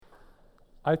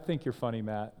I think you're funny,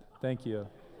 Matt. Thank you.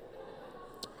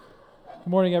 Good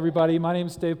morning, everybody. My name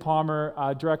is Dave Palmer,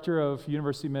 Director of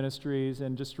University Ministries,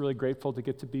 and just really grateful to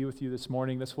get to be with you this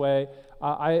morning this way.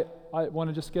 I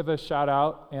want to just give a shout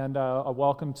out and a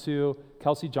welcome to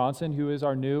Kelsey Johnson, who is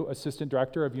our new Assistant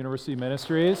Director of University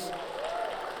Ministries.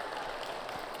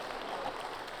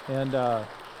 And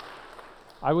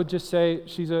I would just say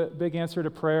she's a big answer to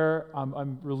prayer.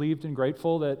 I'm relieved and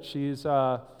grateful that she's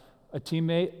a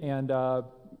teammate and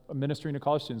ministering to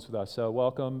college students with us. So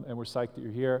welcome, and we're psyched that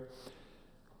you're here.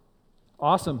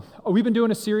 Awesome. We've been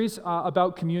doing a series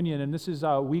about communion, and this is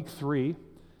week 3.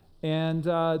 And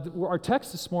our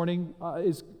text this morning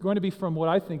is going to be from what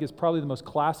I think is probably the most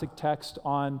classic text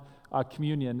on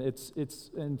communion. It's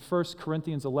in 1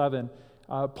 Corinthians 11.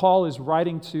 Paul is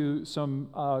writing to some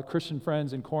Christian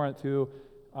friends in Corinth who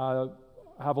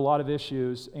have a lot of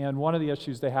issues, and one of the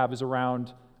issues they have is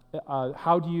around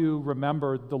how do you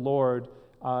remember the Lord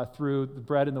through the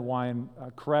bread and the wine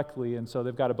correctly, and so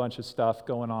they've got a bunch of stuff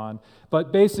going on.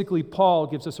 But basically, Paul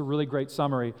gives us a really great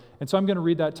summary, and so I'm going to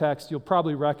read that text. You'll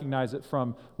probably recognize it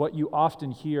from what you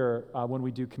often hear when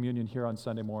we do communion here on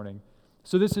Sunday morning.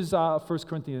 So this is 1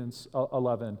 Corinthians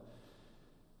 11,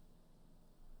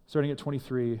 starting at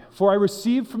 23. For I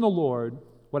received from the Lord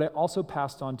what I also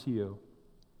passed on to you.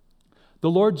 The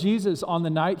Lord Jesus, on the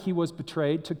night he was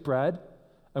betrayed, took bread,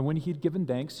 and when he had given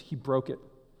thanks, he broke it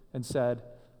and said,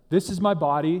 "This is my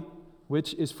body,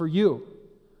 which is for you.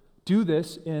 Do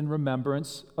this in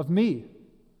remembrance of me."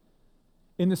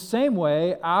 In the same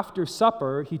way, after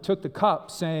supper, he took the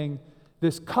cup, saying,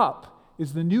 "This cup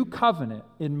is the new covenant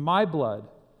in my blood.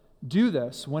 Do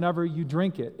this whenever you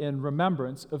drink it in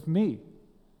remembrance of me.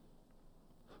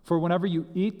 For whenever you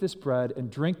eat this bread and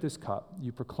drink this cup,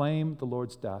 you proclaim the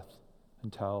Lord's death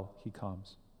until he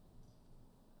comes."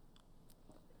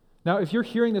 Now, if you're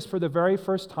hearing this for the very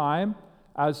first time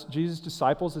as Jesus'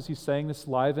 disciples, as he's saying this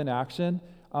live in action,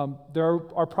 there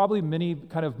are probably many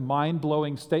kind of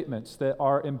mind-blowing statements that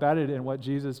are embedded in what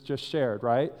Jesus just shared,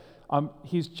 right?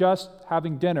 He's just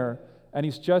having dinner, and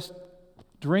he's just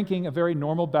drinking a very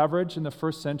normal beverage in the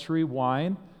first century,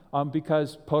 wine,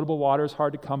 because potable water is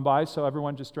hard to come by, so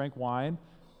everyone just drank wine,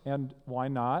 and why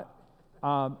not?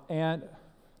 And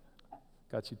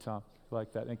got you, Tom. I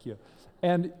like that. Thank you.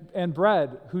 And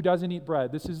bread. Who doesn't eat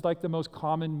bread? This is like the most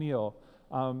common meal,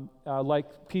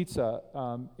 like pizza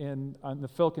in the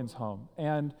Filkins home.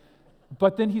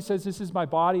 But then he says, "This is my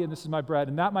body and this is my bread,"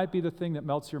 and that might be the thing that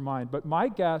melts your mind. But my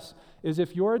guess is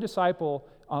if you're a disciple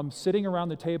sitting around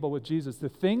the table with Jesus, the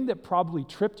thing that probably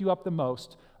tripped you up the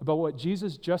most about what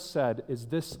Jesus just said is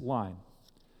this line.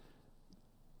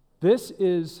 "This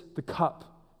is the cup.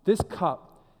 This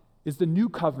cup is the new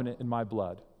covenant in my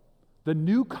blood." The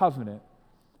new covenant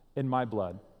in my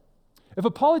blood. If a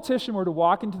politician were to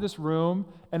walk into this room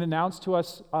and announce to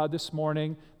us this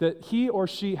morning that he or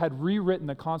she had rewritten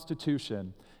the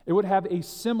Constitution, it would have a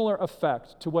similar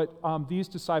effect to what these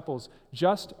disciples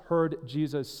just heard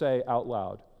Jesus say out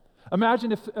loud.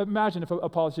 Imagine if a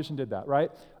politician did that,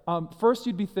 right? First,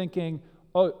 you'd be thinking,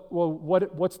 "Oh, well,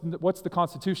 what's the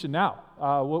Constitution now?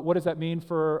 What does that mean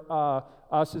for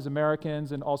us as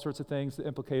Americans and all sorts of things, the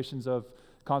implications of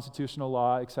constitutional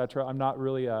law, etc." I'm not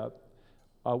really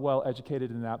well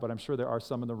educated in that, but I'm sure there are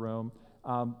some in the room.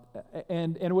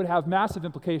 And it would have massive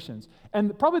implications.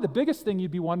 And probably the biggest thing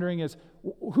you'd be wondering is,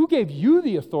 who gave you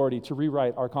the authority to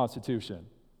rewrite our Constitution?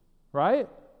 Right?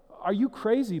 Are you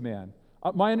crazy, man?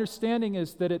 My understanding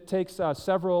is that it takes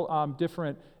several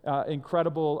different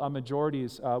incredible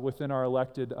majorities within our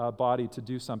elected body to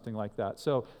do something like that.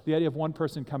 So the idea of one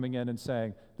person coming in and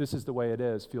saying, "This is the way it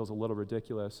is," feels a little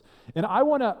ridiculous. And I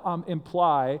want to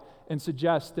imply and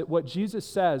suggest that what Jesus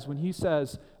says when he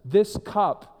says, "This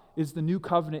cup is the new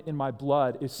covenant in my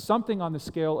blood," is something on the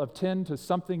scale of 10 to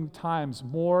something times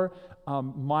more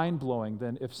mind-blowing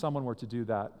than if someone were to do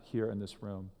that here in this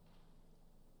room.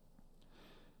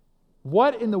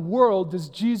 What in the world does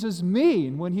Jesus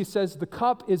mean when he says the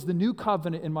cup is the new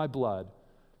covenant in my blood?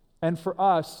 And for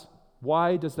us,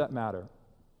 why does that matter?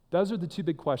 Those are the two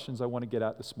big questions I want to get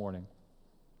at this morning.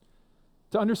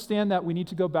 To understand that, we need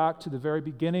to go back to the very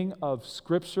beginning of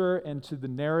Scripture and to the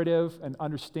narrative and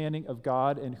understanding of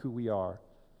God and who we are.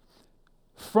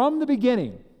 From the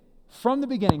beginning,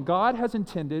 God has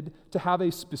intended to have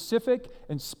a specific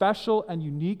and special and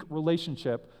unique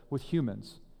relationship with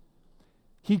humans.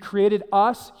 He created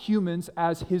us humans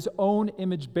as his own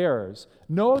image bearers.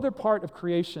 No other part of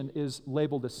creation is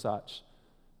labeled as such.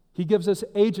 He gives us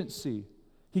agency.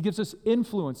 He gives us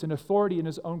influence and authority in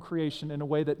his own creation in a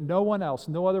way that no one else,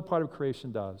 no other part of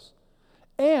creation does.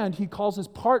 And he calls us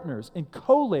partners and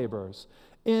co-laborers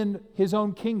in his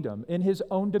own kingdom, in his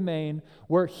own domain,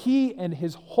 where he and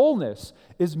his wholeness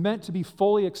is meant to be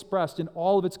fully expressed in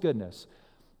all of its goodness.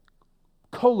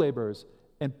 Co-laborers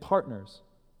and partners.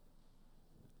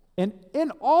 And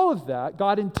in all of that,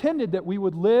 God intended that we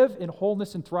would live in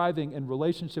wholeness and thriving in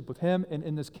relationship with him and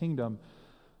in this kingdom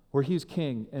where he's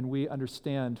king and we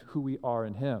understand who we are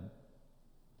in him.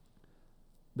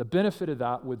 The benefit of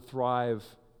that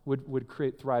would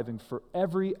create thriving for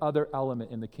every other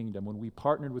element in the kingdom when we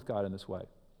partnered with God in this way.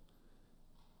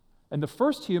 And the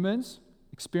first humans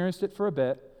experienced it for a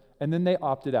bit, and then they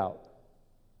opted out.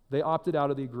 They opted out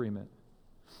of the agreement.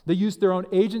 They used their own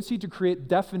agency to create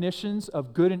definitions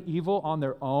of good and evil on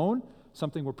their own,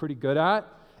 something we're pretty good at,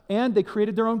 and they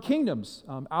created their own kingdoms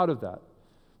out of that.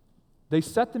 They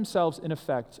set themselves, in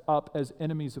effect, up as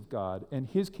enemies of God and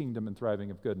his kingdom and thriving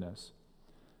of goodness.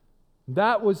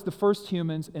 That was the first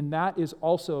humans, and that is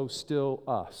also still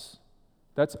us.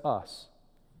 That's us.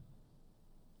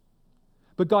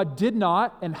 But God did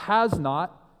not and has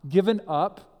not given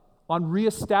up on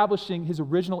reestablishing his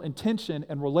original intention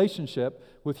and relationship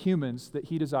with humans that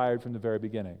he desired from the very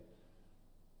beginning.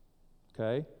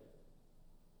 Okay?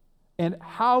 And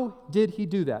how did he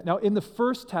do that? Now, in the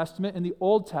First Testament, in the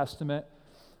Old Testament,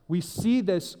 we see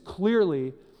this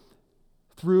clearly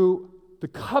through the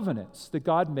covenants that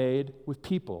God made with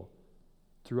people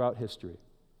throughout history.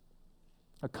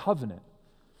 A covenant.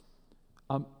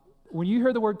 When you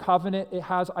hear the word covenant, it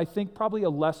has, I think, probably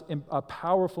a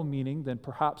powerful meaning than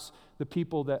perhaps the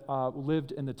people that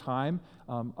lived in the time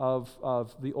of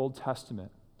the Old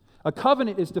Testament. A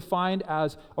covenant is defined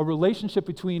as a relationship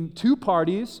between two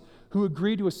parties who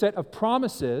agree to a set of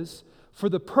promises for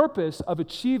the purpose of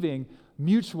achieving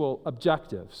mutual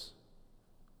objectives.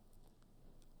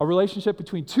 A relationship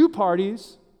between two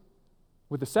parties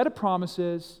with a set of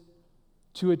promises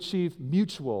to achieve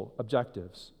mutual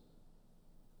objectives.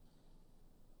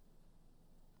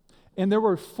 And there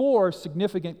were 4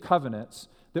 significant covenants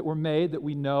that were made that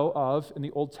we know of in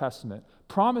the Old Testament.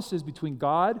 Promises between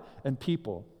God and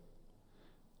people.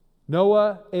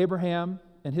 Noah, Abraham,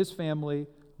 and his family,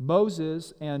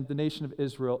 Moses and the nation of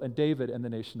Israel, and David and the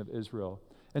nation of Israel.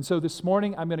 And so this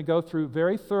morning, I'm going to go through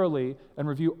very thoroughly and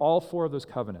review all 4 of those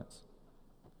covenants.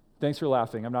 Thanks for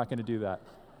laughing. I'm not going to do that.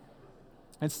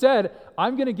 Instead,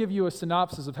 I'm going to give you a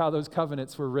synopsis of how those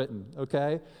covenants were written,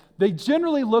 okay? They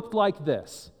generally looked like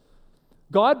this.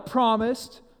 God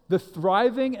promised the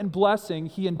thriving and blessing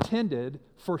he intended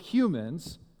for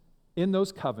humans in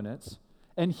those covenants,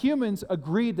 and humans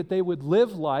agreed that they would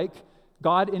live like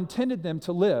God intended them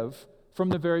to live from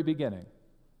the very beginning.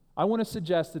 I want to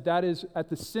suggest that that is at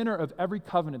the center of every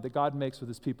covenant that God makes with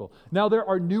his people. Now, there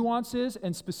are nuances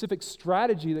and specific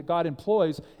strategy that God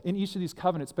employs in each of these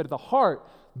covenants, but at the heart,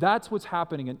 that's what's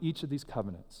happening in each of these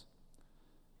covenants.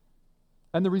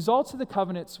 And the results of the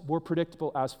covenants were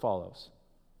predictable as follows.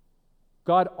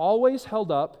 God always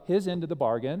held up his end of the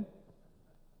bargain,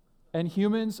 and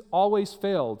humans always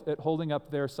failed at holding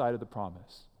up their side of the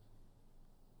promise.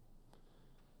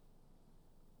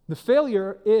 The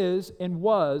failure is and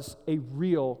was a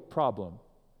real problem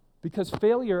because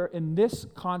failure in this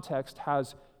context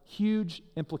has huge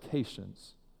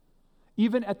implications.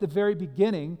 Even at the very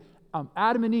beginning,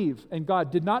 Adam and Eve and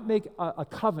God did not make a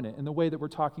covenant in the way that we're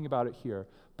talking about it here.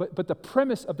 But the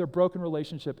premise of their broken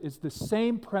relationship is the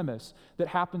same premise that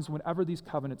happens whenever these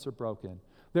covenants are broken.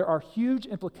 There are huge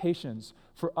implications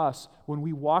for us when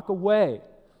we walk away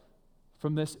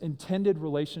from this intended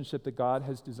relationship that God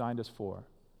has designed us for.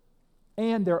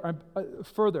 And there are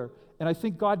further, and I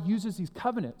think God uses these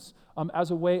covenants as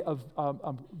a way of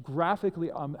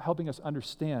graphically helping us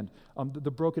understand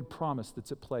the broken promise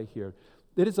that's at play here.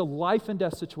 It is a life and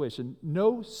death situation,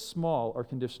 no small or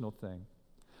conditional thing.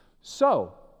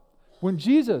 So, when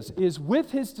Jesus is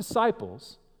with his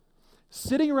disciples,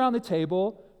 sitting around the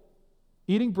table,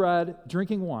 eating bread,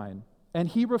 drinking wine, and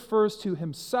he refers to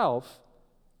himself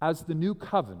as the new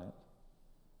covenant,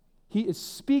 he is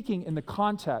speaking in the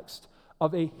context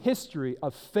of a history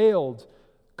of failed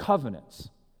covenants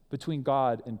between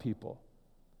God and people.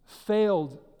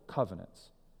 Failed covenants.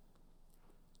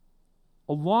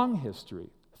 A long history,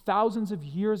 thousands of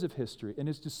years of history, and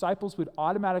his disciples would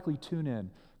automatically tune in.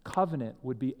 Covenant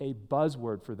would be a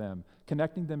buzzword for them,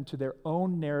 connecting them to their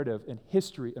own narrative and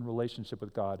history and relationship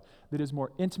with God that is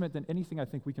more intimate than anything I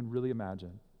think we can really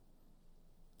imagine.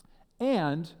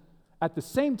 And at the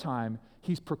same time,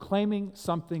 he's proclaiming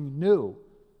something new.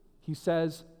 He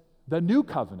says, the new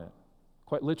covenant,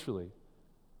 quite literally.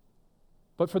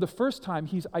 But for the first time,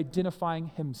 he's identifying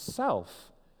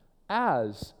himself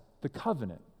as the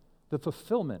covenant, the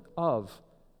fulfillment of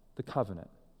the covenant.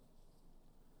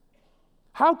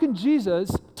 How can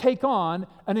Jesus take on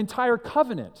an entire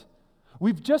covenant?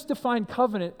 We've just defined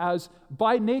covenant as,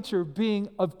 by nature, being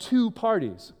of two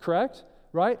parties, correct?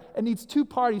 Right? It needs two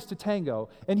parties to tango.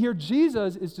 And here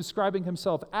Jesus is describing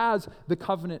himself as the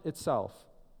covenant itself.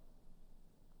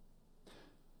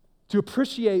 To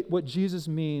appreciate what Jesus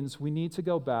means, we need to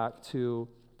go back to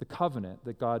the covenant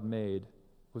that God made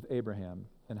with Abraham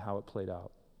and how it played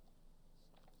out.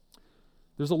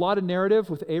 There's a lot of narrative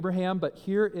with Abraham, but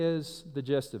here is the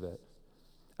gist of it.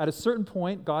 At a certain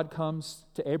point, God comes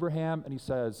to Abraham and he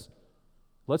says,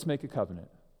 let's make a covenant.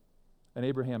 And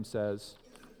Abraham says,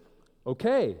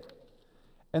 okay.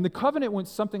 And the covenant went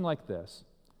something like this.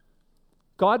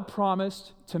 God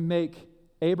promised to make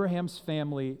Abraham's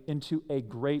family into a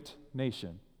great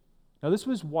nation. Now, this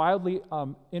was wildly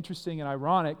interesting and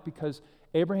ironic because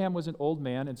Abraham was an old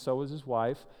man and so was his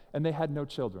wife, and they had no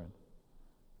children.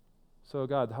 So,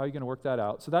 God, how are you going to work that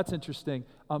out? So that's interesting.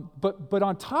 But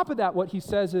on top of that, what he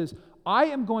says is, I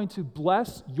am going to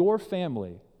bless your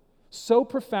family so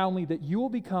profoundly that you will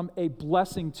become a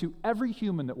blessing to every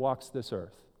human that walks this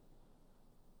earth.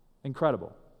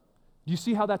 Incredible. Do you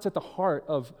see how that's at the heart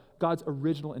of God's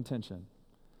original intention?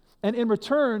 And in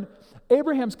return,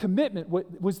 Abraham's commitment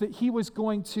was that he was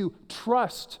going to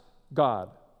trust God.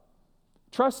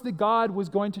 Trust that God was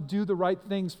going to do the right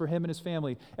things for him and his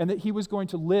family, and that he was going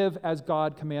to live as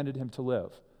God commanded him to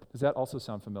live. Does that also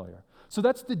sound familiar? So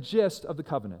that's the gist of the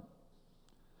covenant.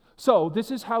 So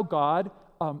this is how God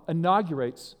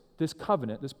inaugurates this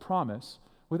covenant, this promise,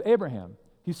 with Abraham.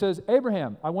 He says,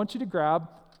 Abraham, I want you to grab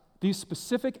these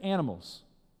specific animals.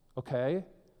 Okay,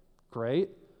 great.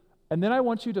 And then I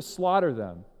want you to slaughter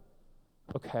them.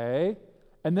 Okay.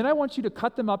 And then I want you to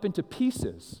cut them up into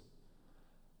pieces.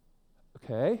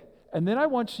 Okay. And then I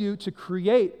want you to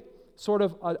create sort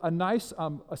of a nice,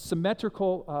 a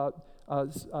symmetrical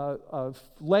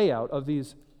layout of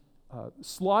these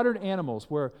slaughtered animals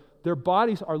where their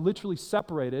bodies are literally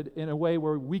separated in a way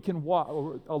where we can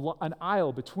walk an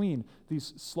aisle between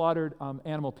these slaughtered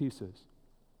animal pieces.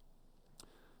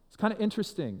 It's kind of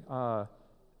interesting.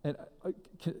 And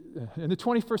in the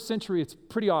 21st century, it's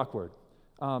pretty awkward.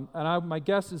 My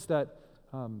guess is that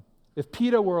if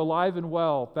PETA were alive and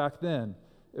well back then,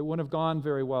 it wouldn't have gone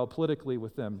very well politically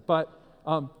with them. But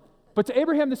to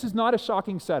Abraham, this is not a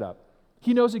shocking setup.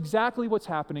 He knows exactly what's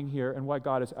happening here and why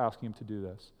God is asking him to do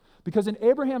this. Because in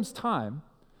Abraham's time,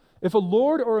 if a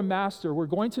lord or a master were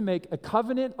going to make a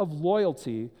covenant of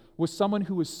loyalty with someone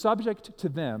who was subject to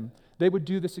them, they would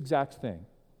do this exact thing.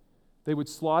 They would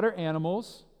slaughter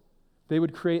animals. They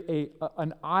would create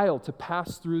an aisle to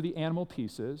pass through the animal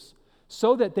pieces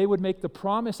so that they would make the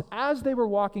promise as they were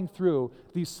walking through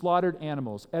these slaughtered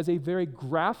animals as a very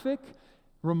graphic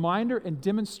reminder and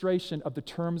demonstration of the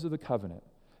terms of the covenant.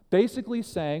 Basically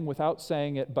saying, without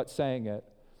saying it, but saying it,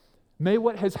 may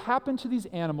what has happened to these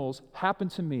animals happen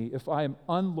to me if I am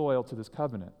unloyal to this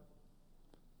covenant.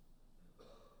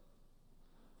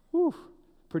 Whew,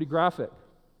 pretty graphic,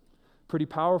 pretty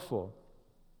powerful.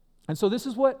 And so this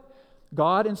is what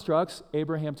God instructs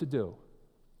Abraham to do.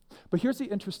 But here's the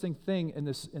interesting thing in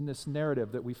this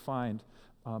narrative that we find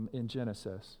in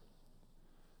Genesis.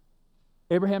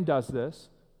 Abraham does this.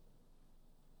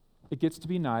 It gets to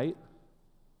be night.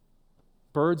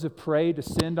 Birds of prey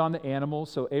descend on the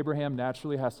animals, so Abraham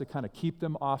naturally has to kind of keep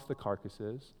them off the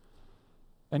carcasses.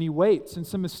 And he waits, and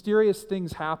some mysterious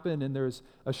things happen, and there's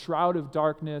a shroud of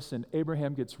darkness, and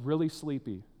Abraham gets really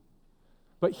sleepy.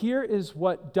 But here is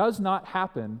what does not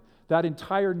happen that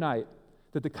entire night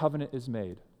that the covenant is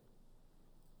made.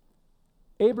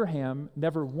 Abraham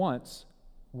never once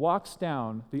walks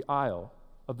down the aisle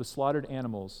of the slaughtered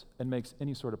animals and makes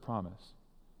any sort of promise.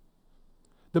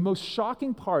 The most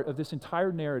shocking part of this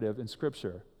entire narrative in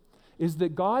Scripture is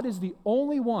that God is the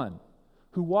only one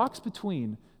who walks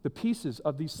between the pieces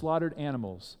of these slaughtered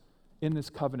animals in this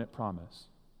covenant promise.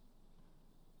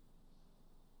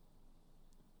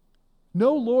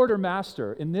 No lord or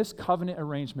master in this covenant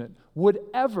arrangement would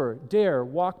ever dare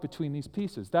walk between these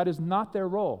pieces. That is not their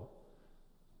role.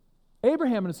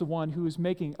 Abraham is the one who is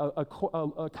making a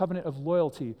covenant of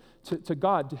loyalty to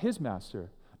God, to his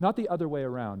master, not the other way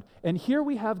around. And here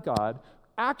we have God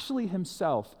actually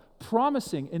himself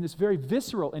promising in this very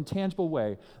visceral and tangible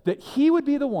way that he would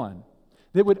be the one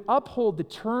that would uphold the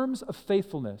terms of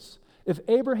faithfulness if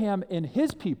Abraham and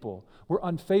his people were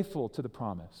unfaithful to the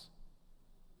promise.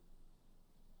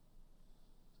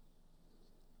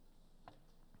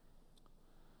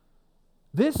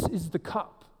 This is the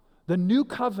cup, the new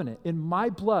covenant in my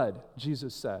blood,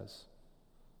 Jesus says.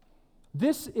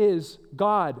 This is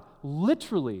God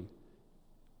literally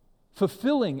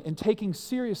fulfilling and taking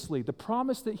seriously the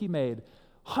promise that he made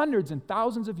hundreds and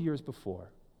thousands of years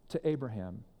before, to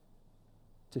Abraham,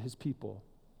 to his people.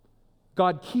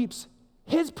 God keeps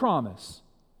his promise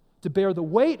to bear the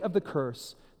weight of the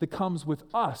curse that comes with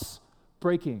us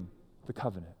breaking the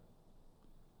covenant.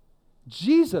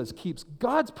 Jesus keeps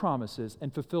God's promises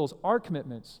and fulfills our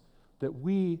commitments that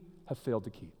we have failed to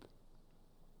keep.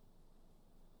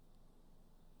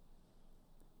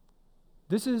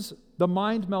 This is the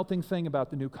mind-melting thing about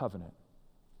the new covenant,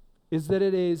 is that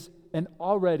it is an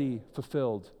already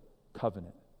fulfilled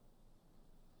covenant.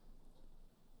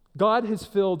 God has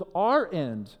filled our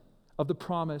end of the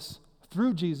promise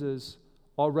through Jesus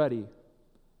already,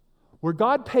 where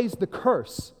God pays the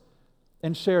curse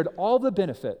and shared all the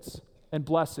benefits and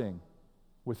blessing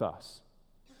with us.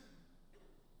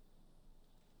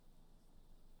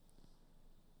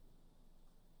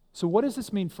 So what does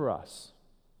this mean for us?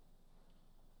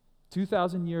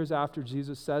 2,000 years after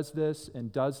Jesus says this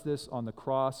and does this on the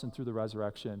cross and through the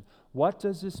resurrection, what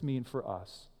does this mean for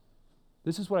us?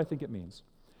 This is what I think it means.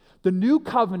 The new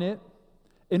covenant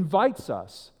invites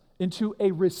us into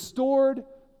a restored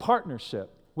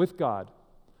partnership with God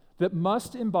that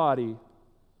must embody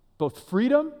both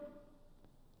freedom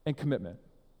and commitment.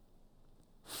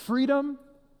 Freedom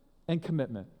and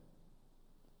commitment.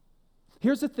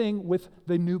 Here's the thing with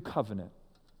the new covenant.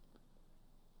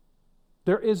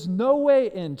 There is no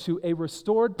way into a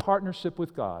restored partnership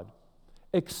with God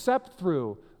except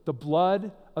through the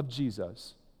blood of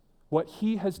Jesus, what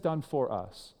he has done for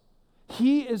us.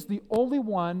 He is the only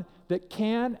one that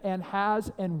can and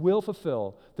has and will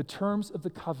fulfill the terms of the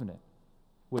covenant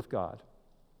with God.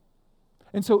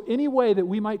 And so any way that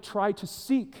we might try to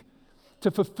seek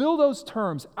to fulfill those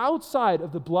terms outside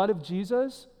of the blood of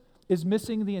Jesus is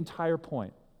missing the entire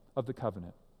point of the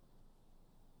covenant.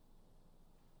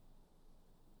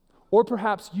 Or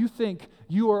perhaps you think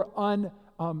you are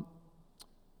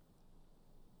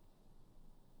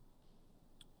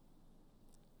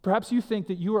perhaps you think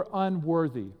that you are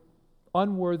unworthy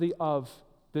of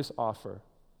this offer.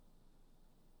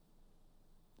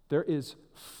 There is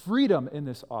freedom in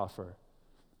this offer,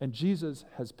 and Jesus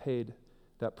has paid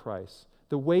that price.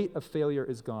 The weight of failure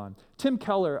is gone. Tim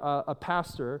Keller, a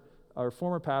pastor, or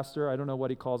former pastor, I don't know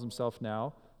what he calls himself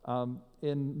now,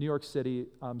 in New York City,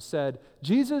 said,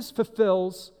 Jesus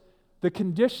fulfills the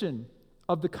condition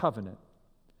of the covenant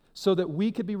so that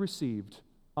we could be received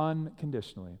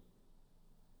unconditionally.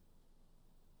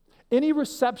 Any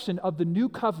reception of the new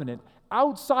covenant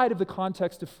outside of the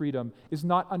context of freedom is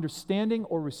not understanding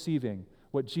or receiving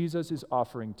what Jesus is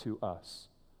offering to us.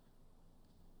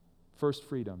 First,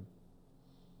 freedom.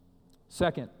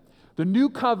 Second, the new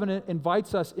covenant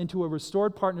invites us into a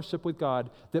restored partnership with God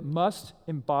that must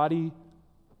embody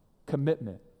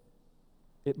commitment.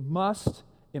 It must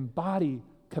embody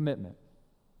commitment.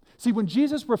 See, when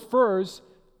Jesus refers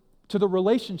to the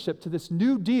relationship, to this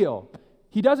new deal,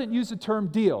 he doesn't use the term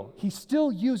deal. He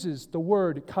still uses the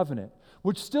word covenant,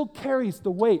 which still carries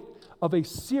the weight of a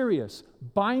serious,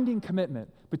 binding commitment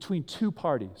between two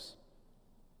parties.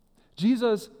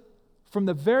 Jesus, from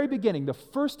the very beginning, the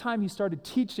first time he started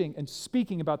teaching and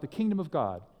speaking about the kingdom of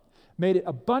God, made it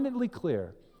abundantly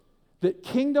clear that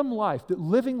kingdom life, that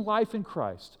living life in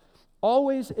Christ,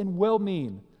 always and will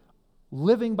mean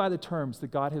living by the terms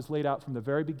that God has laid out from the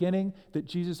very beginning, that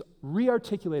Jesus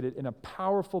re-articulated in a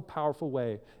powerful, powerful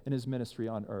way in his ministry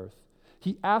on earth.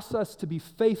 He asks us to be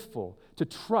faithful, to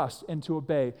trust, and to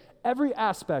obey every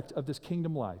aspect of this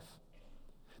kingdom life.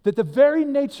 That the very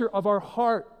nature of our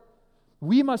heart,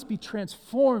 we must be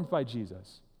transformed by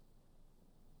Jesus.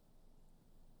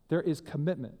 There is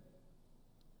commitment.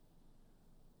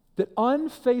 That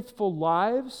unfaithful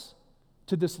lives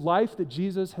to this life that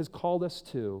Jesus has called us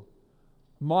to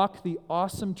mock the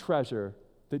awesome treasure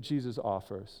that Jesus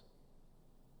offers.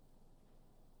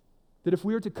 That if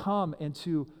we are to come and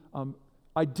to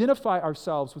identify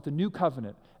ourselves with the new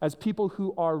covenant as people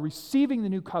who are receiving the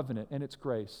new covenant and its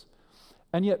grace,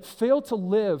 and yet fail to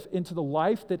live into the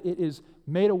life that it is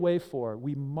made a way for,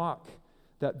 we mock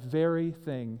that very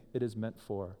thing it is meant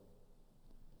for.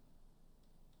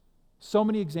 So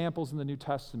many examples in the New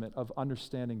Testament of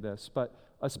understanding this, but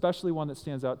especially one that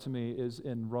stands out to me is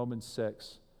in Romans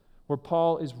 6, where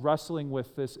Paul is wrestling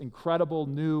with this incredible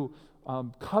new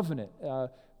covenant,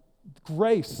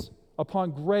 grace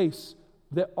upon grace,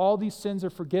 that all these sins are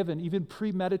forgiven, even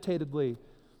premeditatedly.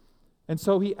 And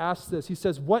so he asks this, he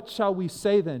says, "What shall we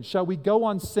say then? Shall we go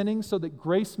on sinning so that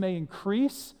grace may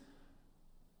increase?"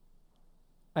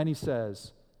 And he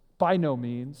says, "By no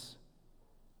means.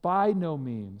 By no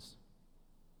means."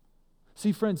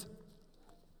 See, friends,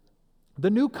 the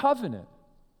new covenant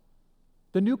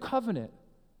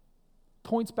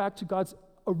points back to God's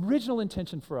original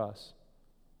intention for us.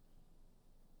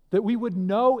 That we would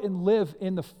know and live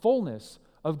in the fullness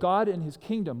of God and His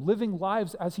kingdom, living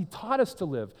lives as He taught us to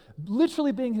live,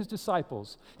 literally being His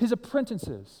disciples, His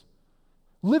apprentices,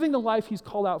 living the life He's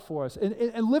called out for us,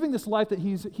 and living this life that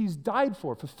He's died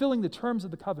for, fulfilling the terms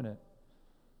of the covenant.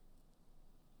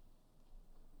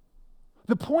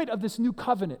 The point of this new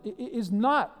covenant is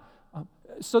not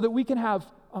so that we can have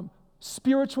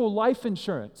spiritual life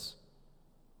insurance,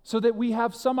 so that we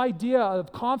have some idea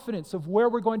of confidence of where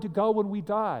we're going to go when we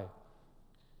die.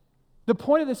 The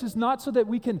point of this is not so that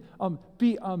we can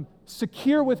be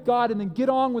secure with God and then get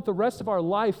on with the rest of our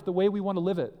life the way we want to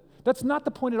live it. That's not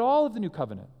the point at all of the new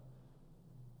covenant.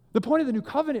 The point of the new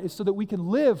covenant is so that we can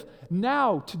live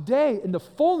now, today, in the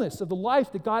fullness of the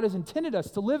life that God has intended us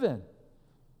to live in.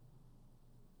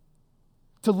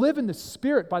 To live in the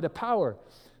Spirit by the power.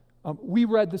 We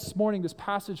read this morning this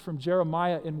passage from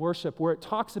Jeremiah in worship where it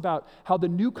talks about how the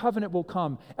new covenant will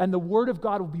come and the Word of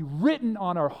God will be written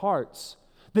on our hearts.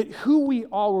 That who we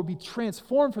are will be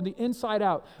transformed from the inside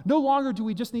out. No longer do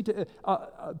we just need to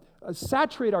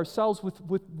saturate ourselves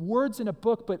with words in a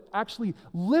book, but actually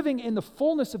living in the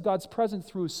fullness of God's presence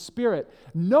through His Spirit,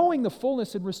 knowing the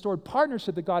fullness and restored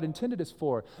partnership that God intended us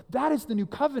for. That is the new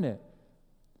covenant.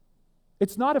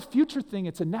 It's not a future thing,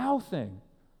 it's a now thing.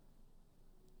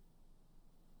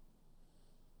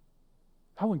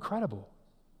 How incredible.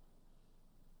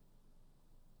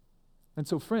 And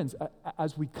so, friends,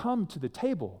 as we come to the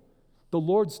table, the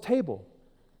Lord's table,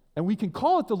 and we can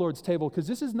call it the Lord's table because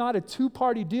this is not a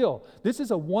two-party deal. This is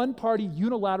a one-party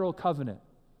unilateral covenant.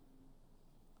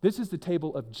 This is the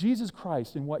table of Jesus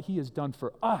Christ and what He has done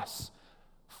for us,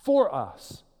 for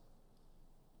us.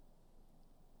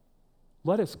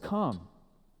 Let us come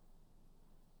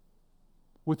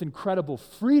with incredible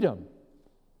freedom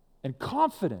and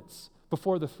confidence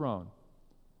before the throne.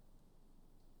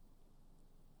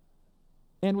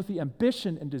 And with the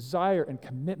ambition and desire and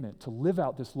commitment to live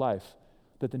out this life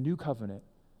that the new covenant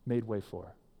made way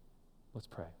for. Let's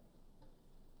pray.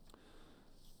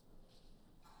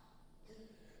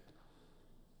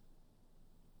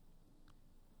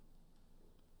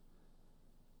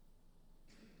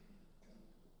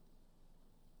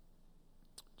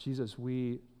 Jesus,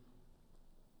 we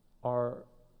are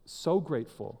so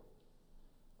grateful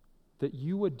that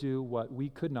You would do what we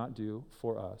could not do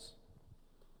for us.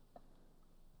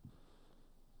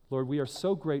 Lord, we are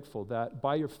so grateful that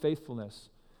by Your faithfulness,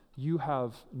 You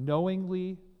have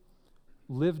knowingly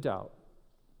lived out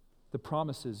the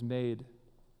promises made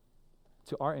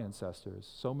to our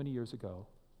ancestors so many years ago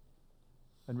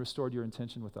and restored Your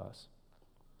intention with us.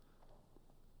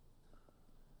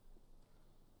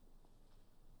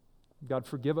 God,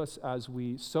 forgive us as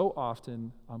we so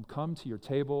often come to Your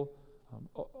table,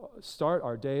 start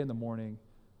our day in the morning,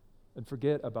 and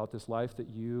forget about this life that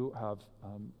You have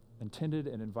intended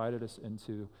and invited us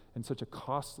into in such a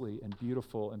costly and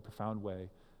beautiful and profound way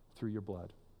through Your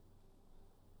blood.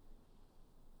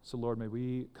 So, Lord, may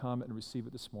we come and receive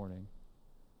it this morning,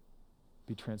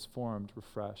 be transformed,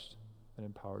 refreshed, and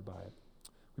empowered by it.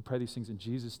 We pray these things in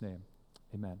Jesus' name.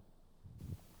 Amen.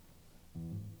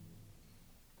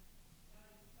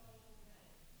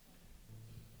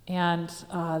 And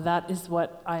that is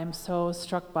what I am so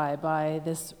struck by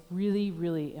this really,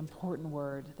 really important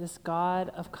word, this God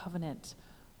of covenant,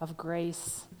 of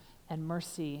grace and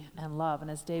mercy and love. And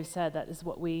as Dave said, that is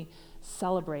what we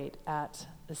celebrate at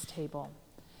this table.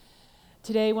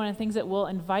 Today, one of the things that we'll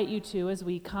invite you to as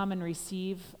we come and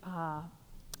receive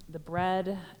the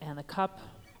bread and the cup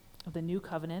of the new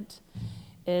covenant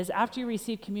is after you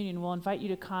receive communion, we'll invite you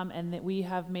to come, and that we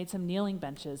have made some kneeling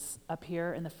benches up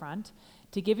here in the front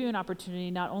to give you an opportunity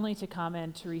not only to come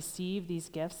and to receive these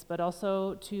gifts, but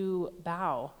also to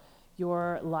bow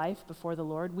your life before the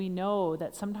Lord. We know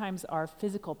that sometimes our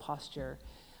physical posture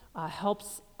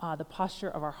helps the posture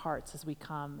of our hearts as we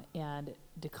come and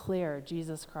declare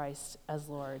Jesus Christ as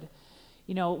Lord.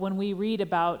 You know, when we read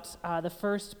about the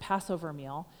first Passover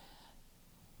meal,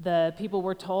 the people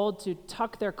were told to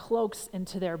tuck their cloaks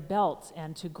into their belts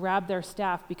and to grab their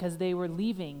staff because they were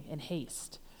leaving in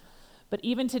haste. But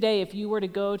even today, if you were to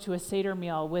go to a Seder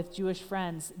meal with Jewish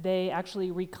friends, they actually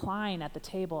recline at the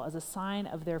table as a sign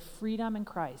of their freedom in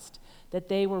Christ, that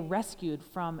they were rescued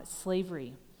from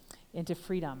slavery into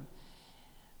freedom.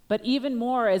 But even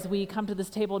more, as we come to this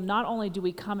table, not only do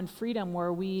we come in freedom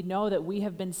where we know that we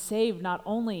have been saved not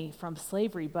only from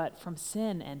slavery, but from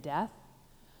sin and death,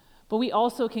 but we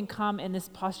also can come in this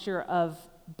posture of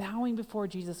bowing before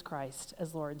Jesus Christ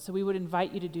as Lord. So we would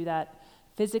invite you to do that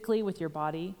physically with your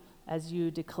body as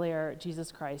you declare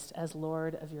Jesus Christ as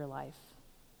Lord of your life.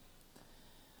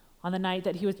 On the night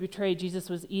that he was betrayed, Jesus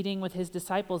was eating with his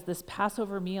disciples this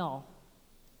Passover meal,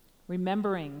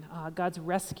 remembering God's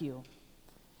rescue.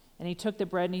 And he took the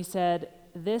bread and he said,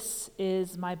 "This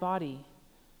is my body,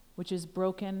 which is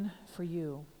broken for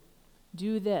you.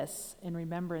 Do this in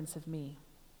remembrance of me."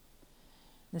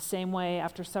 In the same way,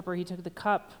 after supper, he took the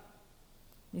cup.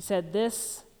 He said,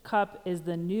 "This cup is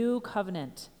the new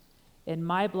covenant in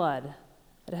my blood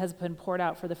that has been poured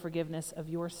out for the forgiveness of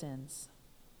your sins.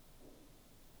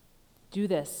 Do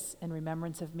this in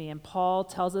remembrance of me." And Paul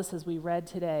tells us, as we read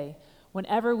today,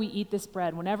 whenever we eat this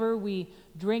bread, whenever we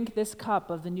drink this cup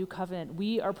of the new covenant,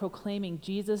 we are proclaiming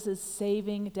Jesus'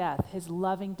 saving death, his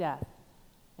loving death,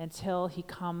 until he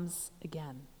comes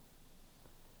again.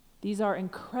 These are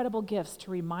incredible gifts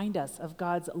to remind us of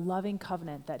God's loving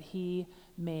covenant that he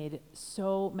made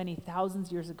so many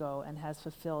thousands years ago and has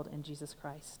fulfilled in Jesus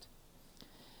Christ.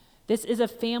 This is a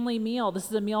family meal. This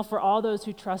is a meal for all those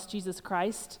who trust Jesus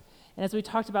Christ. And as we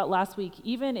talked about last week,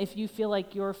 even if you feel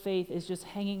like your faith is just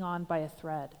hanging on by a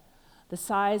thread, the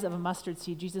size of a mustard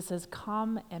seed, Jesus says,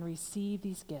 "Come and receive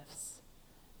these gifts.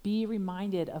 Be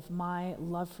reminded of my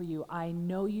love for you. I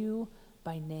know you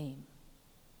by name."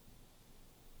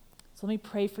 So let me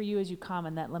pray for you as you come,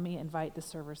 and then let me invite the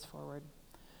servers forward.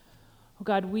 Oh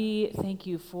God, we thank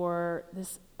you for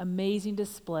this amazing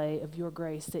display of your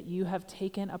grace, that you have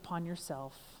taken upon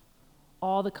yourself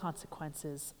all the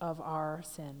consequences of our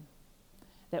sin,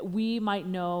 that we might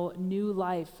know new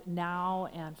life now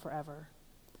and forever.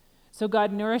 So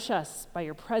God, nourish us by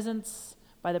your presence,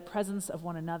 by the presence of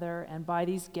one another, and by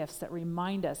these gifts that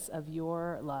remind us of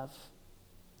your love.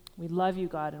 We love you,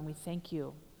 God, and we thank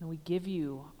you, and we give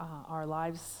you our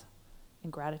lives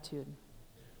in gratitude.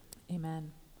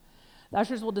 Amen. The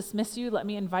ushers will dismiss you. Let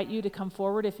me invite you to come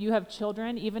forward. If you have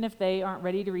children, even if they aren't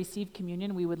ready to receive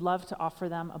communion, we would love to offer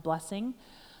them a blessing.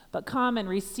 But come and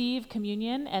receive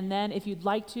communion, and then if you'd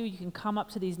like to, you can come up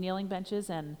to these kneeling benches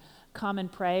and come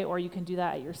and pray, or you can do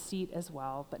that at your seat as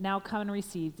well. But now come and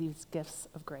receive these gifts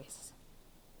of grace.